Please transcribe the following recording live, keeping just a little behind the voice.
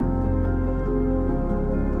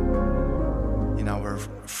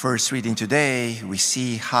first reading today, we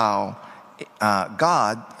see how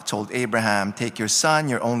God told Abraham, take your son,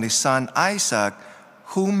 your only son, Isaac,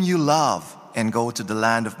 whom you love, and go to the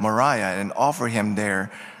land of Moriah and offer him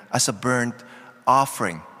there as a burnt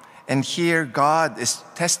offering. And here God is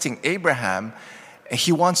testing Abraham.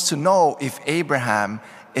 He wants to know if Abraham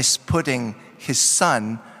is putting his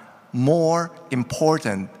son more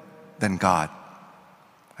important than God,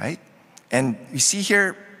 right? And you see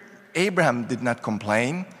here, Abraham did not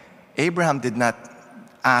complain. Abraham did not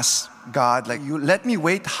ask God, like, you let me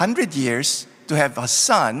wait 100 years to have a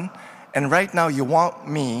son, and right now you want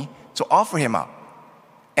me to offer him up.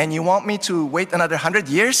 And you want me to wait another 100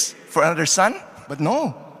 years for another son? But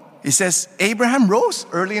no. He says, Abraham rose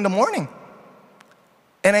early in the morning.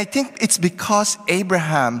 And I think it's because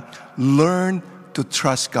Abraham learned to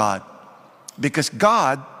trust God. Because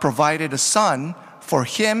God provided a son for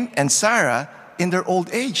him and Sarah in their old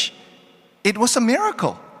age. It was a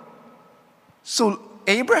miracle. So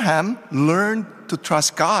Abraham learned to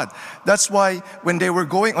trust God. That's why when they were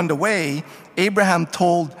going on the way, Abraham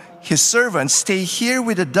told his servants, stay here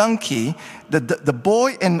with the donkey. The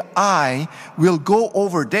boy and I will go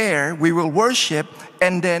over there. We will worship,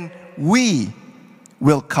 and then we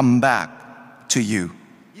will come back to you.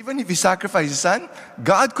 Even if he sacrificed his son,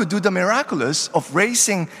 God could do the miraculous of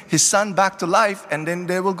raising his son back to life, and then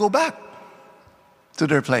they will go back to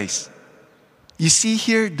their place. You see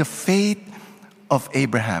here the faith of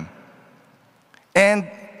Abraham. And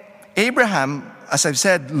Abraham, as I've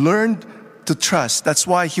said, learned to trust. That's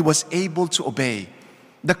why he was able to obey.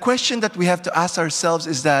 The question that we have to ask ourselves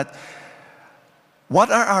is that, what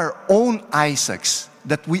are our own Isaacs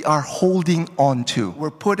that we are holding on to? We're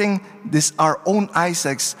putting our own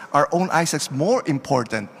Isaacs more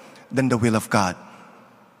important than the will of God.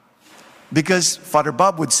 Because Father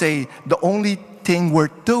Bob would say, the only thing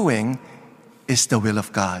worth doing is the will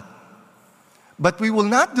of God. But we will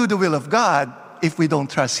not do the will of God if we don't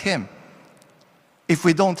trust Him. If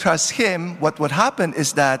we don't trust Him, what would happen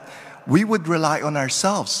is that we would rely on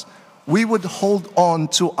ourselves. We would hold on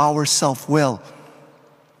to our self-will.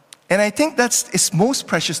 And I think it's most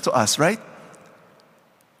precious to us, right?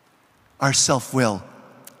 Our self-will,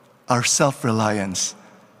 our self-reliance.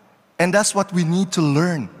 And that's what we need to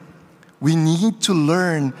learn. We need to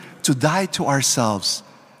learn to die to ourselves.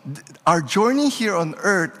 Our journey here on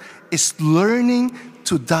earth is learning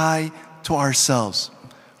to die to ourselves.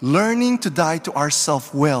 Learning to die to our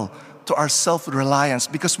self-will, to our self-reliance,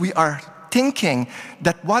 because we are thinking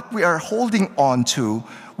that what we are holding on to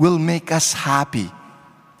will make us happy.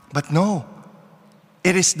 But no,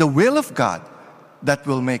 it is the will of God that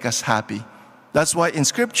will make us happy. That's why in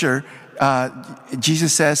Scripture,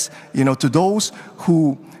 Jesus says, to those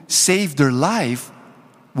who save their life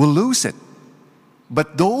will lose it.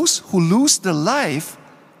 But those who lose their life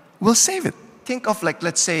will save it. Think of,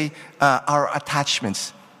 let's say, our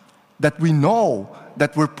attachments, that we know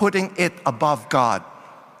that we're putting it above God.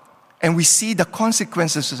 And we see the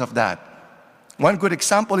consequences of that. One good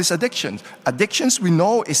example is addictions. Addictions we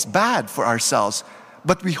know is bad for ourselves,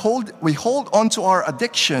 but we hold on to our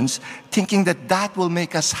addictions thinking that will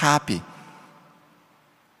make us happy.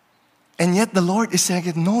 And yet the Lord is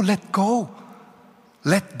saying, no, let go.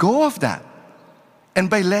 Let go of that. And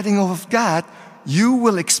by letting go of that, you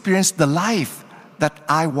will experience the life that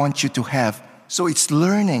I want you to have. So it's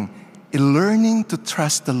learning to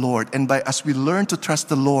trust the Lord. And as we learn to trust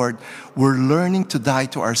the Lord, we're learning to die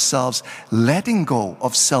to ourselves, letting go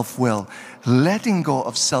of self-will, letting go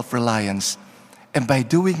of self-reliance. And by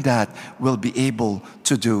doing that, we'll be able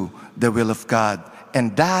to do the will of God.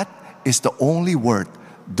 And that is the only worth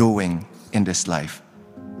doing in this life.